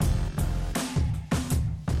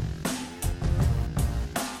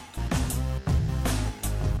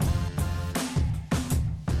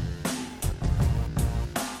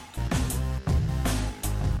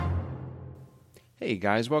Hey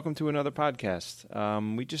guys, welcome to another podcast.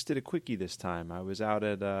 We just did a quickie this time. I was out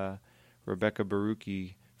at Rebecca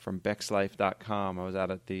Barucki from BexLife.com. I was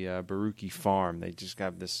out at the Barucki farm. They just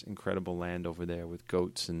have this incredible land over there with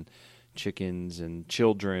goats and chickens and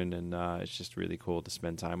children, and it's just really cool to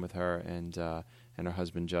spend time with her and her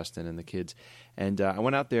husband Justin and the kids. And I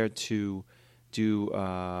went out there to do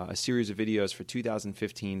a series of videos for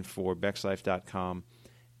 2015 for BexLife.com.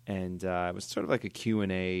 And it was sort of like a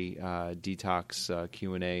Q&A, detox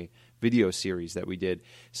Q&A video series that we did.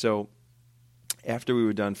 So after we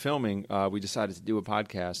were done filming, we decided to do a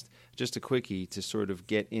podcast, just a quickie, to sort of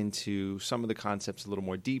get into some of the concepts a little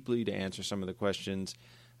more deeply, to answer some of the questions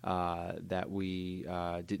that we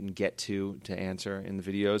didn't get to answer in the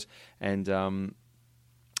videos. And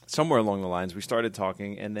somewhere along the lines, we started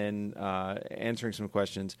talking and then answering some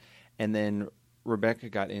questions. And then Rebecca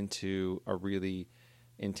got into a really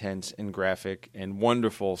intense and graphic and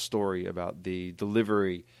wonderful story about the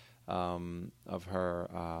delivery of her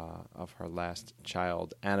last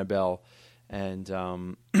child, Annabelle, and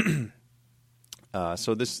so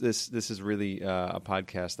this is really a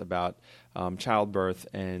podcast about childbirth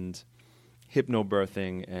and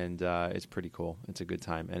hypnobirthing, and it's pretty cool. It's a good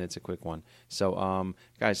time, and it's a quick one. So,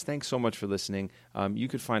 guys, thanks so much for listening. You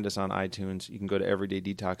could find us on iTunes. You can go to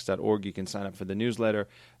everydaydetox.org. You can sign up for the newsletter.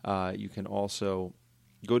 You can also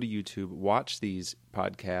go to YouTube, watch these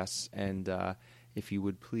podcasts, and if you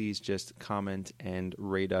would please just comment and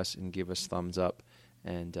rate us and give us thumbs up,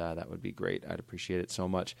 and that would be great. I'd appreciate it so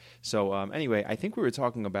much. So anyway, I think we were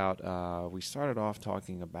talking about, we started off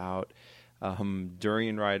talking about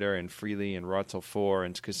Durian Rider and Freely and Raw Till 4,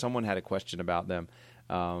 and because someone had a question about them,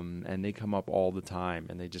 and they come up all the time,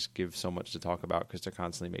 and they just give so much to talk about because they're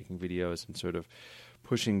constantly making videos and sort of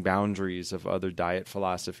pushing boundaries of other diet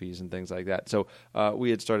philosophies and things like that. So we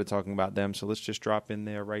had started talking about them, so let's just drop in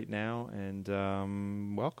there right now,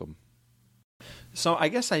 and welcome. So I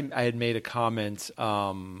guess I had made a comment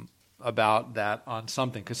about that on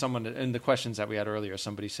something, because someone, in the questions that we had earlier,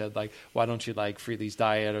 somebody said, like, why don't you like Freely's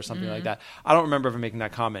diet or something like that. I don't remember ever making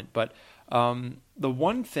that comment, but the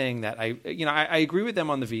one thing that I agree with them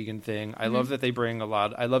on the vegan thing. I love that they bring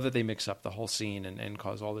I love that they mix up the whole scene and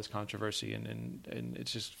cause all this controversy, and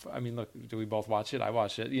it's just, I mean, look, do we both watch it? I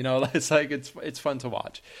watch it, it's like, it's fun to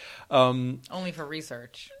watch. Only for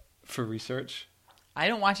research. For research? I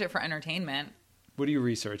don't watch it for entertainment. What are you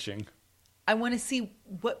researching? I want to see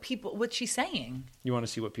what she's saying. You want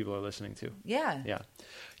to see what people are listening to? Yeah. Yeah.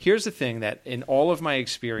 Here's the thing, that in all of my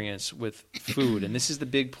experience with food, and this is the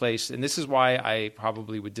big place, and this is why I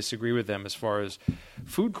probably would disagree with them as far as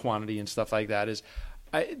food quantity and stuff like that, is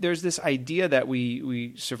there's this idea that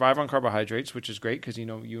we survive on carbohydrates, which is great because, you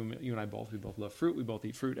and I both love fruit. We both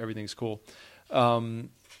eat fruit. Everything's cool.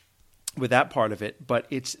 With that part of it, but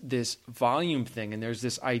it's this volume thing, and there's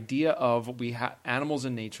this idea of animals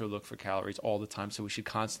in nature look for calories all the time, so we should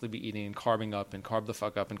constantly be eating and carbing up and carb the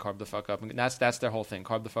fuck up and carb the fuck up, and that's their whole thing,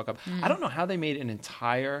 carb the fuck up. I don't know how they made an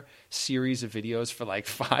entire series of videos for like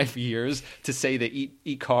 5 years to say they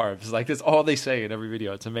eat carbs. Like, that's all they say in every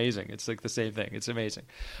video. It's amazing. It's like the same thing. It's amazing.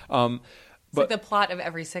 But like the plot of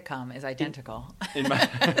every sitcom is identical.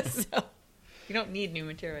 So you don't need new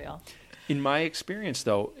material. In my experience,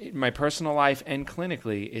 though, in my personal life and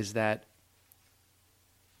clinically, is that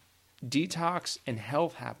detox and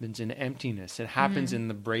health happens in emptiness. It happens in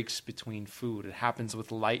the breaks between food. It happens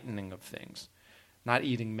with lightening of things, not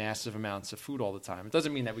eating massive amounts of food all the time. It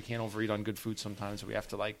doesn't mean that we can't overeat on good food sometimes. We have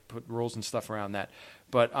to like put rules and stuff around that.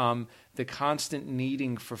 But the constant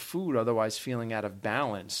needing for food, otherwise feeling out of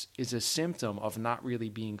balance, is a symptom of not really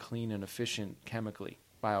being clean and efficient chemically,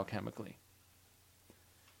 biochemically.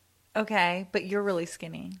 Okay, but you're really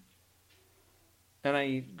skinny. And I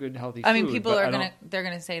eat good, healthy food. I mean, people are they're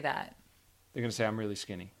gonna say that. They're gonna say I'm really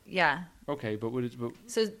skinny. Yeah. Okay, but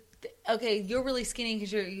okay, you're really skinny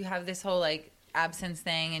because you have this whole like absence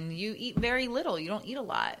thing, and you eat very little. You don't eat a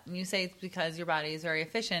lot, and you say it's because your body is very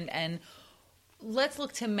efficient. And let's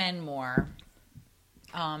look to men more.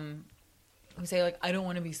 Who say like, I don't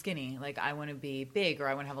want to be skinny. Like, I want to be big, or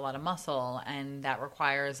I want to have a lot of muscle, and that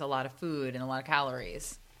requires a lot of food and a lot of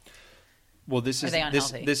calories. Well, this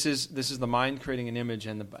is the mind creating an image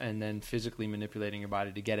and then physically manipulating your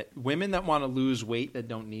body to get it. Women that want to lose weight that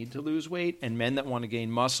don't need to lose weight, and men that want to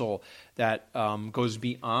gain muscle that goes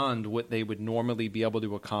beyond what they would normally be able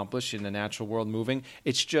to accomplish in the natural world moving.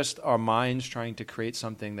 It's just our minds trying to create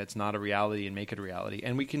something that's not a reality and make it a reality.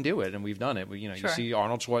 And we can do it, and we've done it. You see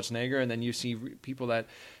Arnold Schwarzenegger, and then you see people that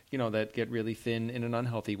that get really thin in an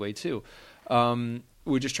unhealthy way too.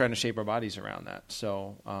 We're just trying to shape our bodies around that.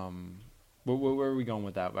 So. Where are we going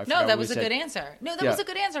with that? No, that was a good answer. No, that was a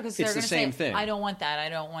good answer because they're going to say, thing. I don't want that. I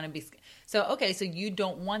don't want to be. So, okay, so you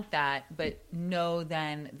don't want that, but know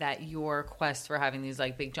then that your quest for having these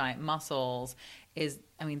like big giant muscles is,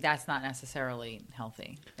 I mean, that's not necessarily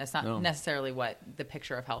healthy. That's not necessarily what the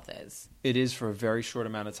picture of health is. It is for a very short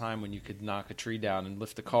amount of time when you could knock a tree down and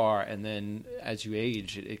lift a car, and then as you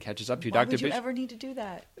age, it catches up to you. Why would you ever need to do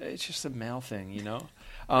that? It's just a male thing, you know?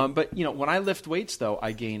 But, you know, when I lift weights, though,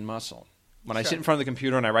 I gain muscle. When I sit in front of the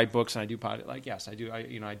computer and I write books and I do yes, I do.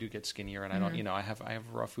 I do get skinnier, and I don't. You know, I have a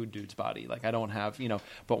raw food dude's body. Like I don't have. You know,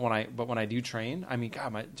 but when I do train, I mean,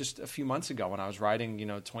 God, just a few months ago when I was riding,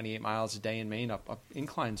 28 miles a day in Maine up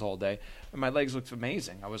inclines all day, and my legs looked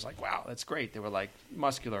amazing. I was like, wow, that's great. They were like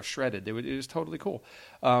muscular, shredded. It was totally cool.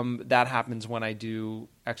 That happens when I do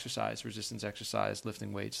exercise, resistance exercise,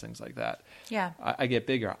 lifting weights, things like that. Yeah, I get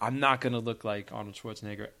bigger. I'm not going to look like Arnold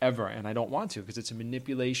Schwarzenegger ever, and I don't want to because it's a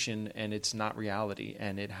manipulation and it's not reality,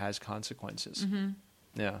 and it has consequences. Mm-hmm.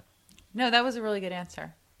 Yeah. No, that was a really good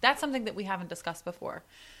answer. That's something that we haven't discussed before.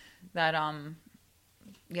 That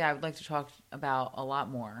I would like to talk about a lot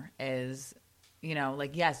more. Is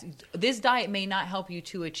like yes, this diet may not help you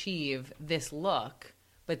to achieve this look,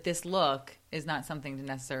 but this look is not something to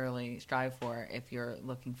necessarily strive for if you're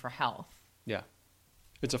looking for health. Yeah.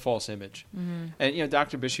 It's a false image. Mm-hmm. And,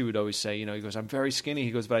 Dr. Bishop would always say, he goes, I'm very skinny.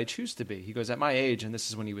 He goes, but I choose to be. He goes, at my age, and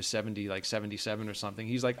this is when he was 70, like 77 or something.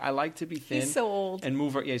 He's like, I like to be thin. He's so old. And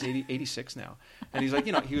move. Yeah, he's 86 now. And he's like,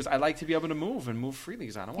 he goes, I like to be able to move and move freely.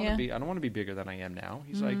 Because I don't want to be bigger than I am now.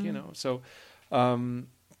 He's like, so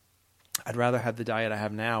I'd rather have the diet I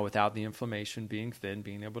have now without the inflammation, being thin,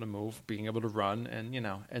 being able to move, being able to run, and,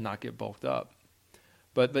 and not get bulked up.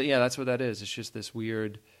 But yeah, that's what that is. It's just this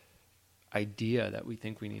weird idea that we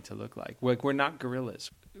think we need to look like. We're not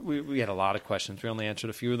gorillas. We had a lot of questions. We only answered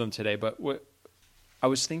a few of them today, but I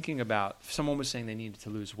was thinking about, someone was saying they needed to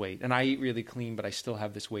lose weight, and I eat really clean, but I still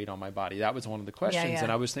have this weight on my body. That was one of the questions, and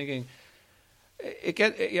I was thinking,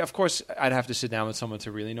 of course, I'd have to sit down with someone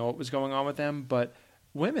to really know what was going on with them, but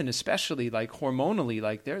women, especially, like hormonally,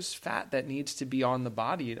 like there's fat that needs to be on the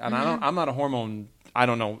body, and I'm not a hormone. I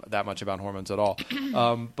don't know that much about hormones at all,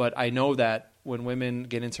 but I know that when women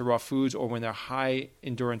get into raw foods or when they're high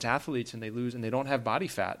endurance athletes and they lose and they don't have body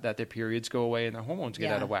fat, that their periods go away and their hormones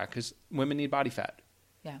get out of whack because women need body fat.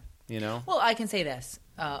 Yeah. Well, I can say this.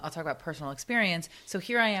 I'll talk about personal experience. So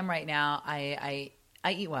here I am right now. I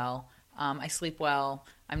eat well. I sleep well.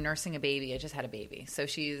 I'm nursing a baby. I just had a baby. So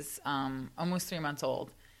she's almost 3 months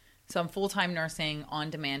old. So I'm full-time nursing,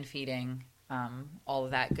 on-demand feeding, all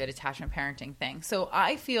of that good attachment parenting thing. So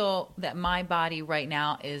I feel that my body right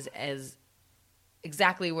now is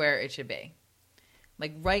exactly where it should be.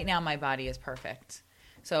 Like right now, my body is perfect.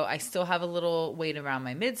 So I still have a little weight around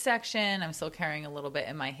my midsection. I'm still carrying a little bit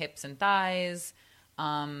in my hips and thighs.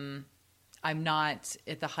 I'm not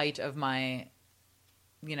at the height of my,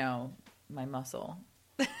 my muscle,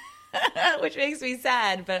 which makes me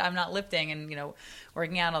sad, but I'm not lifting and,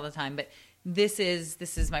 working out all the time. But this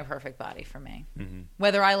is my perfect body for me,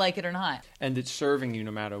 whether I like it or not. And it's serving you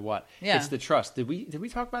no matter what. Yeah. It's the trust. Did we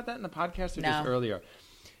talk about that in the podcast or No. just earlier?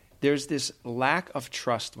 There's this lack of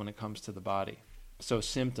trust when it comes to the body. So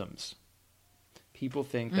symptoms. People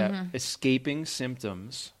think that escaping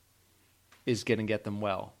symptoms is going to get them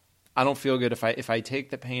well. I don't feel good if I take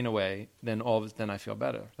the pain away, then I feel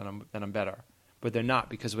better. Then I'm better. But they're not,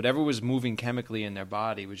 because whatever was moving chemically in their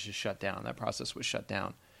body was just shut down. That process was shut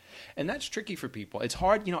down. And that's tricky for people. It's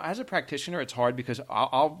hard, as a practitioner, it's hard because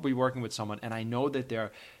I'll be working with someone and I know that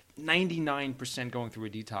they're 99% going through a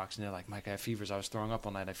detox and they're like, Mike, I have fevers. I was throwing up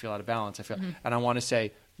all night. I feel out of balance. And I want to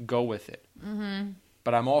say, go with it.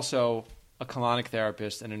 But I'm also a colonic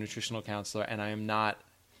therapist and a nutritional counselor, and I am not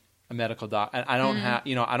a medical doctor. I don't have,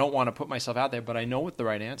 I don't want to put myself out there, but I know what the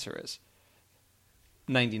right answer is.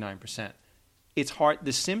 99%. It's hard.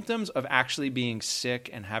 The symptoms of actually being sick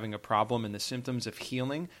and having a problem and the symptoms of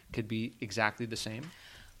healing could be exactly the same.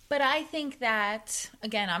 But I think that,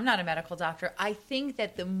 again, I'm not a medical doctor. I think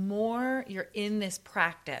that the more you're in this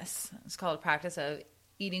practice, it's called a practice of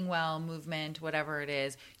eating well, movement, whatever it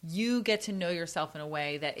is, you get to know yourself in a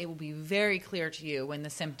way that it will be very clear to you when the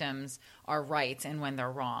symptoms are right and when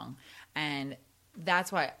they're wrong. And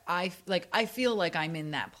that's why I feel like I'm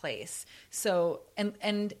in that place. So,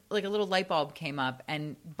 and like a little light bulb came up,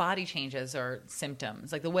 and body changes are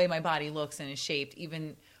symptoms. Like the way my body looks and is shaped,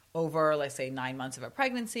 even over, let's say, 9 months of a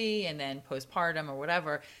pregnancy and then postpartum or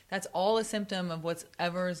whatever, that's all a symptom of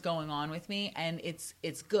whatever is going on with me, and it's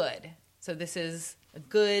good. So this is a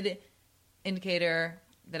good indicator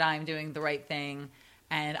that I'm doing the right thing,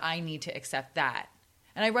 and I need to accept that.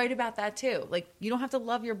 And I write about that too. Like, you don't have to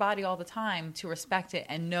love your body all the time to respect it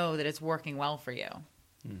and know that it's working well for you.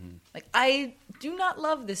 Mm-hmm. Like, I do not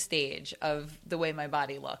love this stage of the way my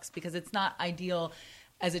body looks because it's not ideal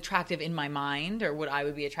as attractive in my mind or what I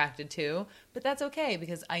would be attracted to. But that's okay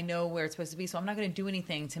because I know where it's supposed to be. So I'm not going to do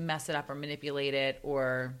anything to mess it up or manipulate it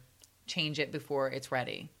or change it before it's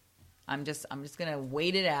ready. I'm just going to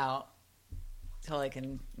wait it out till I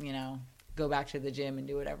can, go back to the gym and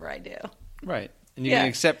do whatever I do. Right. And you can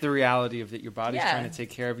accept the reality of that your body's trying to take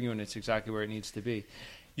care of you and it's exactly where it needs to be.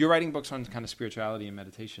 You're writing books on kind of spirituality and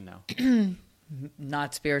meditation now.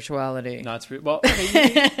 Not spirituality. Well,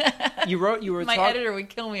 okay, you were My editor would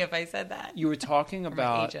kill me if I said that. You were talking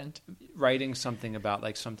about writing something about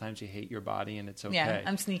like sometimes you hate your body and it's okay. Yeah,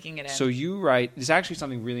 I'm sneaking it in. So you write, there's actually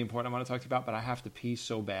something really important I want to talk to you about, but I have to pee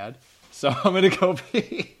so bad. So I'm going to go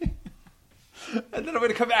pee. And then I'm going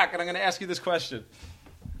to come back and I'm going to ask you this question.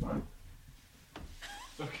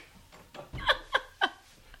 Okay.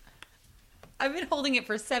 I've been holding it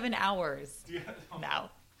for 7 hours. Yeah, no.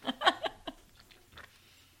 All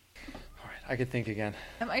right, I could think again.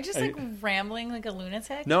 Am I just rambling like a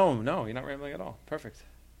lunatic? No, you're not rambling at all. Perfect.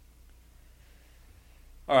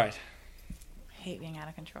 All right. I hate being out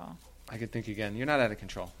of control. I could think again. You're not out of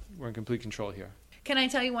control. We're in complete control here. Can I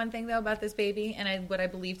tell you one thing, though, about this baby and what I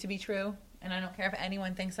believe to be true? And I don't care if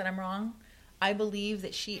anyone thinks that I'm wrong. I believe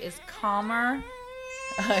that she is calmer.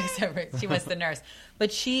 She was the nurse.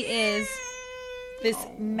 But she is this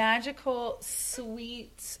magical,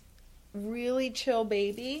 sweet, really chill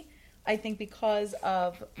baby. I think because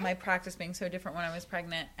of my practice being so different when I was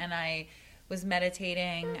pregnant and I was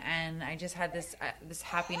meditating and I just had this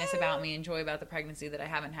happiness about me and joy about the pregnancy that I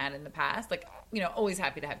haven't had in the past. Like, always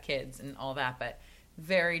happy to have kids and all that, but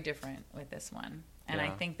very different with this one. And I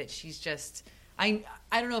think that she's just, I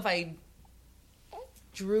don't know if I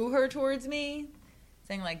drew her towards me,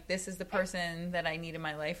 saying like, this is the person that I need in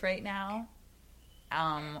my life right now.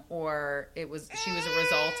 Or she was a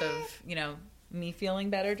result of, me feeling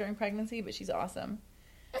better during pregnancy, but she's awesome.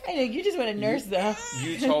 I know, you just want a nurse though.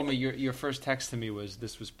 You told me your first text to me was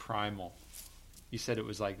this was primal. You said it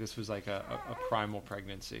was like, this was like a primal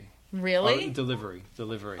pregnancy. Really? Delivery.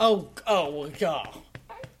 Oh, God.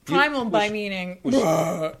 Primal meaning.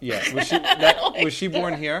 Was she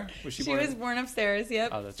born here? She was born upstairs,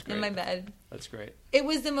 yep. Oh, that's great. In my bed. That's great. It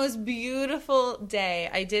was the most beautiful day.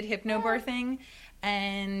 I did hypnobirthing,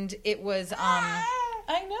 and it was,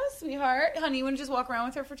 I know, sweetheart. Honey, you want to just walk around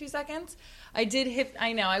with her for 2 seconds? I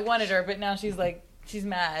know, I wanted her, but now she's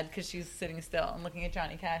mad because she's sitting still and looking at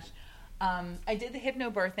Johnny Cash. I did the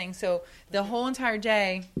hypnobirthing, so the whole entire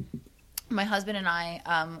day, my husband and I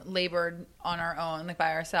labored on our own, like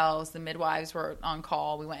by ourselves. The midwives were on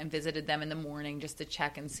call. We went and visited them in the morning just to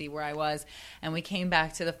check and see where I was. And we came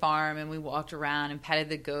back to the farm and we walked around and petted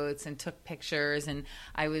the goats and took pictures. And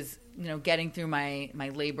I was, getting through my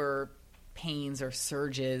labor pains or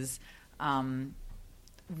surges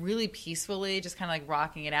really peacefully, just kind of like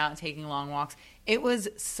rocking it out and taking long walks. It was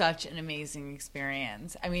such an amazing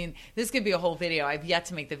experience. I mean, this could be a whole video. I've yet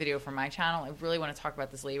to make the video for my channel. I really want to talk about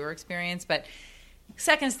this labor experience, but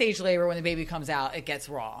second stage labor, when the baby comes out, it gets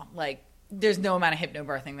raw. Like, there's no amount of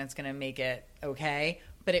hypnobirthing that's going to make it okay,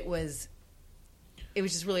 but it was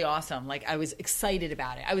just really awesome. Like, I was excited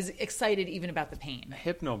about it. I was excited even about the pain.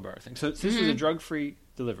 Hypnobirthing. So this was a drug-free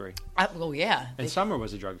delivery. Well, yeah. And Summer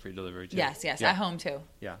was a drug-free delivery, too. Yes. Yeah. At home, too.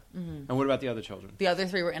 Yeah. Mm-hmm. And what about the other children? The other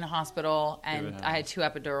 3 were in a hospital, and I had 2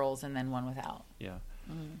 epidurals and then 1 without. Yeah.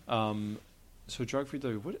 Mm-hmm. So drug-free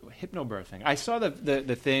delivery, hypnobirthing. I saw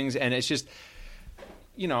the things, and it's just...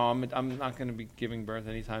 I'm not going to be giving birth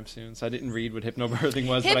anytime soon, so I didn't read what hypnobirthing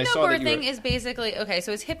was. But I saw that Hypnobirthing is basically,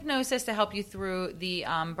 so it's hypnosis to help you through the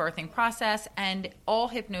birthing process, and all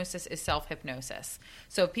hypnosis is self-hypnosis.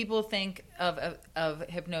 So people think of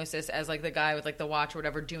hypnosis as like the guy with like the watch or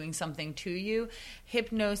whatever doing something to you.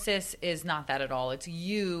 Hypnosis is not that at all. It's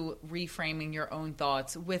you reframing your own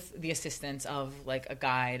thoughts with the assistance of like a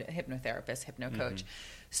guide, a hypnotherapist, hypno coach. Mm-hmm.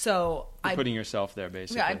 So you're putting yourself there,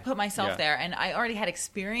 basically. Yeah, I put myself there, and I already had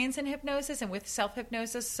experience in hypnosis and with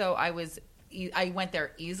self-hypnosis, so I went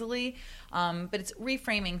there easily. But it's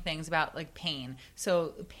reframing things about like pain.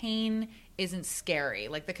 So pain isn't scary.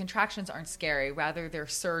 Like the contractions aren't scary. Rather, they're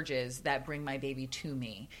surges that bring my baby to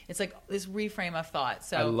me. It's like this reframe of thought.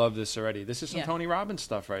 So I love this already. This is some Tony Robbins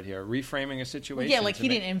stuff right here. Reframing a situation. Well, yeah, like he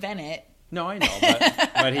didn't invent it. No, I know,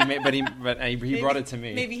 but he brought it to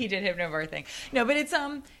me. Maybe he did hypnobirthing. No, but it's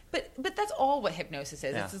but that's all what hypnosis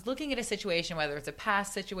is. Yeah. It's just looking at a situation, whether it's a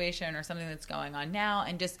past situation or something that's going on now,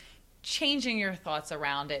 and just changing your thoughts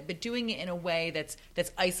around it, but doing it in a way that's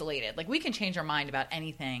isolated. Like we can change our mind about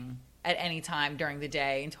anything at any time during the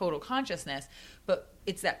day in total consciousness, but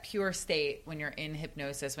it's that pure state when you're in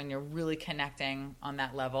hypnosis, when you're really connecting on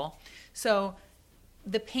that level. So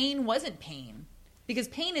the pain wasn't pain, because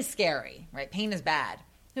pain is scary, right? Pain is bad.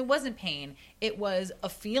 It wasn't pain. It was a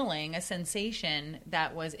feeling, a sensation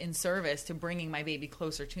that was in service to bringing my baby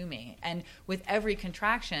closer to me. And with every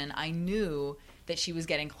contraction, I knew that she was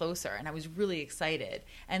getting closer, and I was really excited.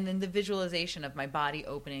 And then the visualization of my body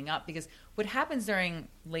opening up, because what happens during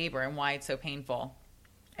labor and why it's so painful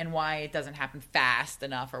and why it doesn't happen fast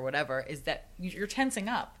enough or whatever is that you're tensing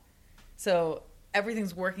up. So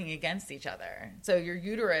everything's working against each other. So your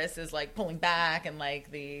uterus is like pulling back, and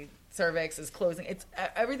like the cervix is closing.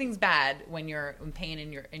 Everything's bad when you're in pain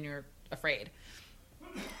and you're afraid.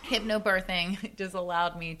 Hypnobirthing just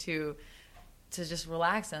allowed me to just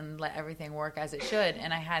relax and let everything work as it should.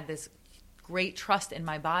 And I had this great trust in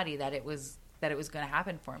my body that it was going to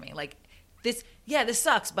happen for me. Like this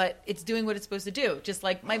sucks, but it's doing what it's supposed to do. Just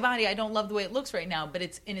like my body, I don't love the way it looks right now, but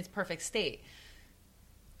it's in its perfect state.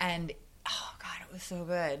 And oh God, it was so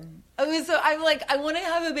good. I'm like, I want to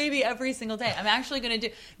have a baby every single day. I'm actually going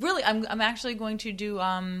to I'm actually going to do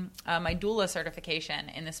my doula certification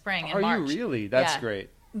in the spring in March. Are you really? That's great.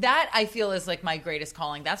 That I feel is like my greatest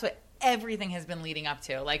calling. That's what everything has been leading up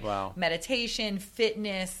to. Like meditation,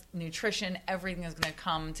 fitness, nutrition, everything is going to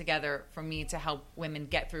come together for me to help women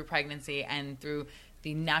get through pregnancy and through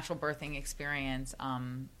the natural birthing experience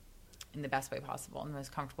in the best way possible, in the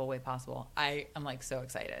most comfortable way possible. I am like so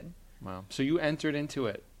excited. Wow. So you entered into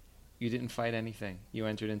it. You didn't fight anything. You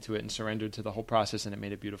entered into it and surrendered to the whole process, and it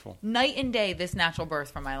made it beautiful. Night and day, this natural birth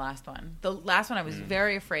from my last one. The last one, I was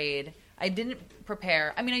very afraid. I didn't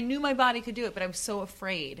prepare. I mean, I knew my body could do it, but I was so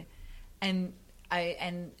afraid. And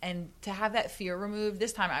to have that fear removed,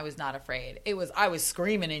 this time I was not afraid. I was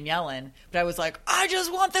screaming and yelling, but I was like, I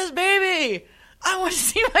just want this baby. I want to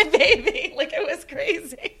see my baby. Like, it was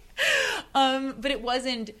crazy. But it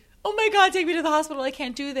wasn't, oh my God, take me to the hospital. I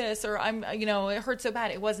can't do this. Or it hurts so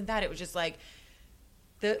bad. It wasn't that. It was just like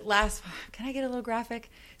the last, can I get a little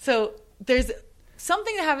graphic? So there's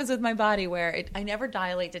something that happens with my body where I never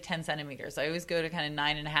dilate to 10 centimeters. I always go to kind of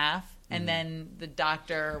 9.5. And then the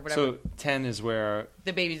doctor or whatever. So 10 is where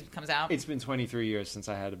the baby comes out. It's been 23 years since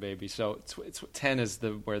I had a baby. So it's 10 is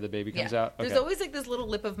where the baby comes out. Okay. There's always like this little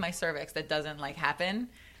lip of my cervix that doesn't like happen.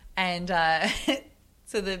 And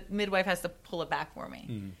so the midwife has to pull it back for me.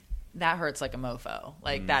 Mm. That hurts like a mofo.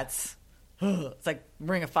 Like it's like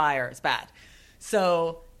ring of fire. It's bad.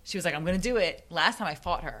 So she was like, I'm going to do it. Last time I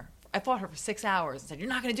fought her for 6 hours and said, you're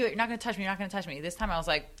not going to do it. You're not going to touch me. You're not going to touch me. This time I was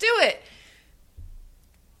like, do it.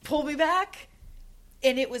 Pull me back,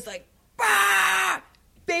 and it was like, bah!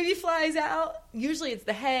 Baby flies out. Usually it's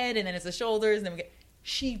the head, and then it's the shoulders, and then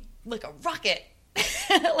she like a rocket,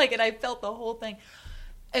 like, and I felt the whole thing.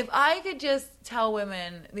 If I could just tell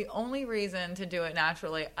women the only reason to do it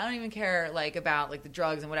naturally, I don't even care like about like the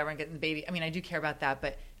drugs and whatever and getting the baby. I mean, I do care about that,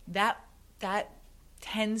 but that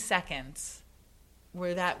 10 seconds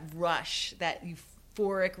where that rush, that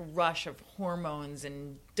euphoric rush of hormones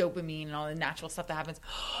and dopamine and all the natural stuff that happens.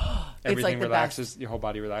 Everything like the relaxes. best. Your whole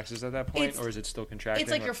body relaxes at that point, or is it still contracting? It's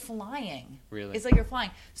like you're flying. Really? It's like you're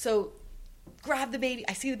flying. So grab the baby.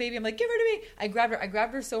 I see the baby. I'm like, give her to me. I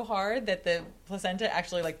grabbed her so hard that the placenta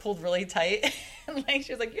actually like pulled really tight. And like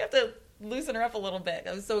she was like, you have to loosen her up a little bit.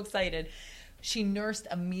 I was so excited. She nursed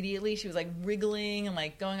immediately. She was like wriggling and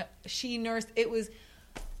like going up. She nursed. It was.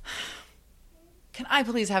 Can I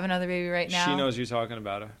please have another baby right now? She knows you're talking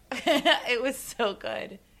about her. It was so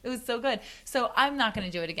good. It was so good. So I'm not going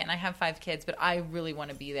to do it again. I have 5 kids, but I really want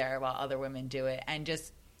to be there while other women do it and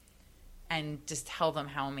just tell them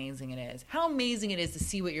how amazing it is. How amazing it is to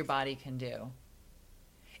see what your body can do.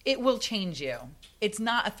 It will change you. It's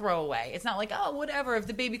not a throwaway. It's not like, oh, whatever. If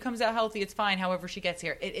the baby comes out healthy, it's fine. However she gets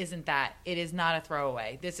here. It isn't that. It is not a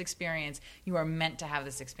throwaway. This experience, you are meant to have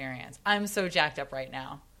this experience. I'm so jacked up right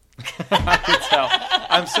now. I can tell.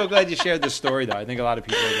 I'm so glad you shared this story, though. I think a lot of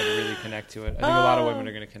people are going to really connect to it. I think a lot of women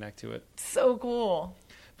are going to connect to it. So cool.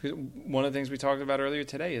 Because one of the things we talked about earlier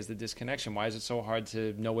today is the disconnection. Why is it so hard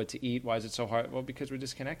to know what to eat? Why is it so hard? Well, because we're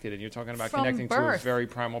disconnected, and you're talking about connecting to a very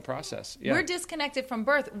primal process. Yeah. We're disconnected from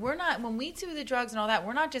birth. We're not, when we do the drugs and all that,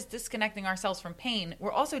 we're not just disconnecting ourselves from pain.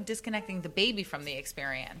 We're also disconnecting the baby from the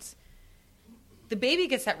experience. The baby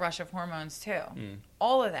gets that rush of hormones, too.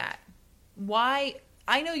 All of that. Why?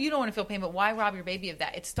 I know you don't want to feel pain, but why rob your baby of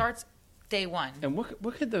that? It starts day one. And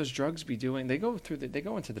what could those drugs be doing? They go into the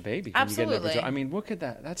baby. Absolutely. When you get I mean, what could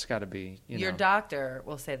that's got to be. Your doctor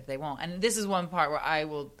will say that they won't. And this is one part where I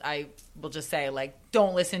will just say, like,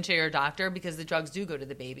 don't listen to your doctor, because the drugs do go to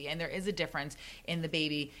the baby, and there is a difference in the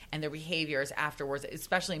baby and their behaviors afterwards,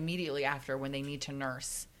 especially immediately after, when they need to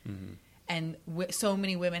nurse. Mm-hmm. And so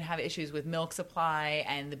many women have issues with milk supply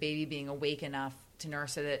and the baby being awake enough to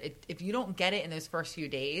nurse, so that if you don't get it in those first few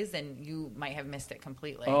days, then you might have missed it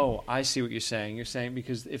completely. Oh, I see what you're saying. You're saying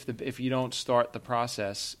because if you don't start the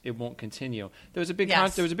process, it won't continue. There was a big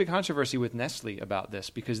controversy with Nestle about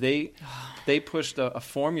this, because they pushed a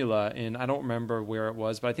formula in, I don't remember where it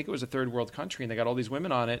was, but I think it was a third world country, and they got all these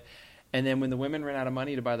women on it. And then when the women ran out of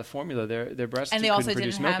money to buy the formula, their breasts couldn't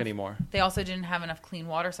produce milk anymore. They also didn't have enough clean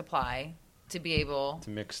water supply to be able to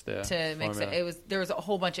mix it. There was a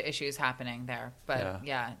whole bunch of issues happening there, but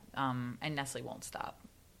and Nestle won't stop.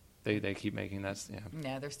 They keep making that.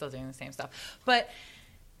 Yeah, they're still doing the same stuff. But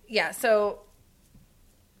yeah, so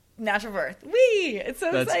natural birth, it's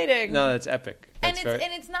so exciting. No, that's epic. And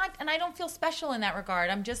it's not, and I don't feel special in that regard.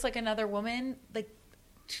 I'm just like another woman. Like,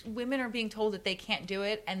 women are being told that they can't do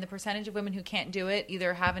it, and the percentage of women who can't do it,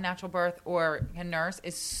 either have a natural birth or can nurse,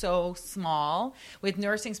 is so small. With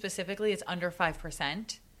nursing specifically, it's under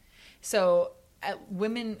 5%. So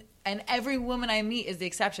women, and every woman I meet is the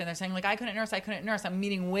exception. They're saying, like, I couldn't nurse. I'm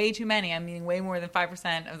meeting way too many. I'm meeting way more than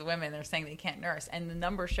 5% of the women. They're saying they can't nurse. And the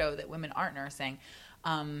numbers show that women aren't nursing.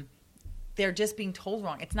 They're just being told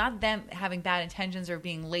wrong. It's not them having bad intentions or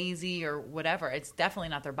being lazy or whatever. It's definitely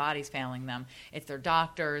not their bodies failing them. It's their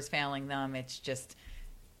doctors failing them. It's just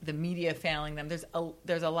the media failing them. There's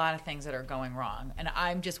a lot of things that are going wrong. And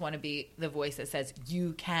I just want to be the voice that says,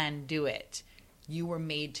 you can do it. You were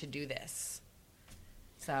made to do this.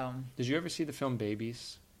 So, did you ever see the film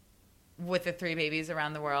Babies? With the 3 babies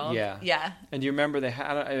around the world? Yeah. And do you remember they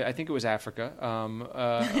had, I think it was Africa,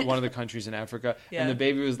 one of the countries in Africa, and the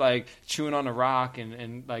baby was like chewing on a rock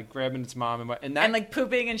and like grabbing its mom and like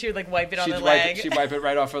pooping, and she would like wipe it on her leg. She'd wipe it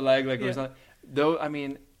right off her leg. Like it was not, though, I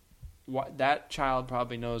mean, that child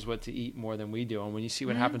probably knows what to eat more than we do. And when you see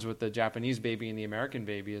what happens with the Japanese baby and the American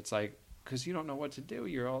baby, it's like, because you don't know what to do.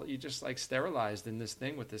 You're just like sterilized in this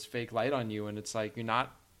thing with this fake light on you, and it's like you're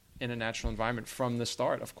not in a natural environment from the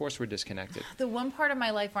start. Of course we're disconnected. The one part of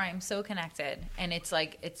my life where I'm so connected, and it's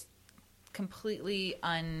like it's completely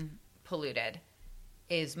unpolluted,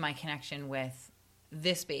 is my connection with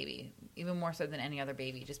this baby, even more so than any other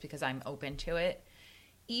baby, just because I'm open to it.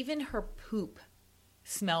 Even her poop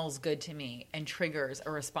smells good to me and triggers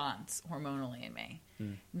a response hormonally in me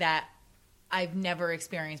that I've never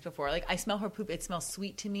experienced before. Like, I smell her poop, it smells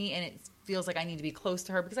sweet to me, and it feels like I need to be close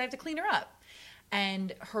to her because I have to clean her up.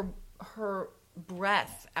 And her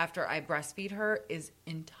breath after I breastfeed her is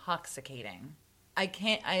intoxicating. I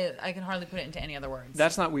can hardly put it into any other words.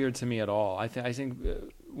 That's not weird to me at all. I think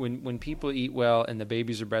when people eat well and the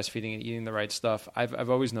babies are breastfeeding and eating the right stuff, I've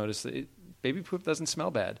always noticed that baby poop doesn't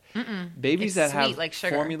smell bad. Babies that have like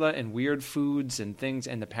formula and weird foods and things,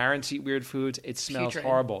 and the parents eat weird foods, it smells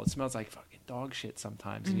horrible. It smells like fucking dog shit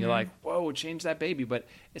sometimes, and you're like, whoa, change that baby. But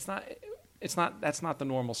it's not. That's not the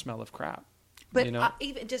normal smell of crap. But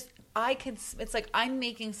it's like I'm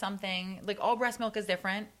making something, like all breast milk is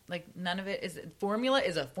different. Like none of it is, formula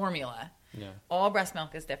is a formula. Yeah. All breast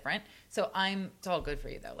milk is different. So it's all good for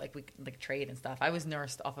you though. Like we like trade and stuff. I was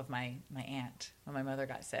nursed off of my aunt when my mother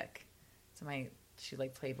got sick. So she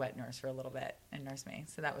like played wet nurse for a little bit and nursed me.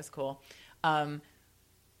 So that was cool.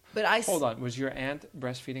 But hold on, was your aunt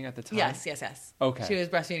breastfeeding at the time? Yes. Okay. She was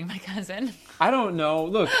breastfeeding my cousin. I don't know.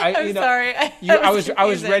 Look, I'm sorry. I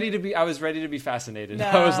was ready to be fascinated. No,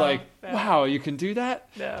 I was like, wow, you can do that?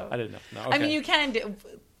 No. I didn't know. No, okay. I mean, you can do.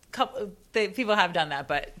 People have done that,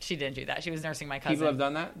 but she didn't do that. She was nursing my cousin. People have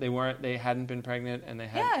done that. They hadn't been pregnant, and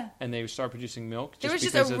and they start producing milk. There was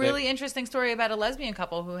just a really interesting story about a lesbian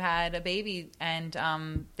couple who had a baby, and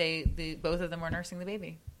both of them were nursing the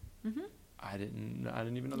baby. Mm-hmm. I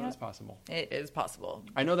didn't even know that was possible. It is possible.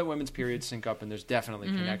 I know that women's periods sync up, and there's definitely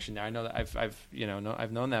connection there. I know that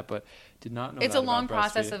I've known that, but did not know. It's a long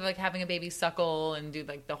process of like having a baby suckle and do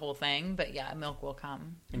like the whole thing, but yeah, milk will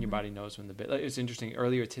come. And your body knows when the baby. Like, it's interesting.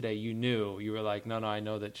 Earlier today, you were like, no, I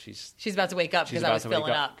know that she's about to wake up because I was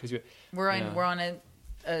filling up. We're on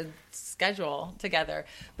a schedule together,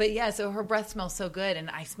 but yeah, so her breath smells so good, and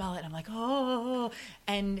I smell it, and I'm like,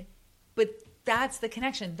 but. That's the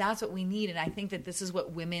connection. That's what we need. And I think that this is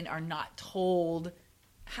what women are not told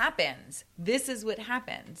happens. This is what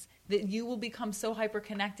happens. That you will become so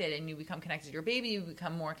hyper-connected, and you become connected to your baby. You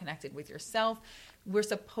become more connected with yourself We're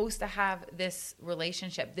supposed to have this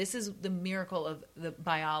relationship. This is the miracle of the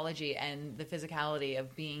biology and the physicality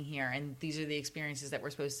of being here. And these are the experiences that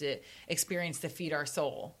we're supposed to experience to feed our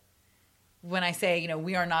soul. When I say,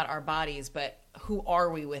 we are not our bodies, but who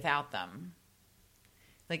are we without them?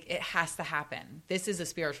 Like, it has to happen. This is a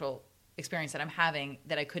spiritual experience that I'm having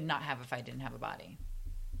that I could not have if I didn't have a body.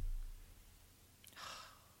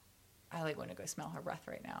 I want to go smell her breath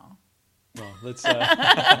right now. Well, let's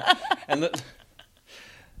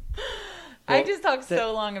I just talked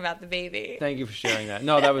so long about the baby. Thank you for sharing that.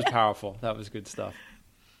 No, that was powerful. That was good stuff.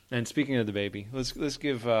 And speaking of the baby, let's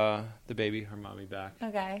give the baby her mommy back.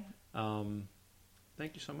 Okay.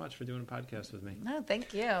 Thank you so much for doing a podcast with me. No,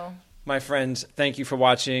 thank you. My friends, thank you for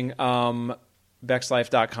watching.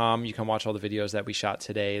 BexLife.com. You can watch all the videos that we shot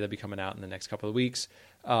today. They'll be coming out in the next couple of weeks,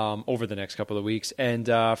 over the next couple of weeks. And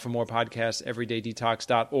for more podcasts,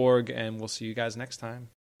 everydaydetox.org. And we'll see you guys next time.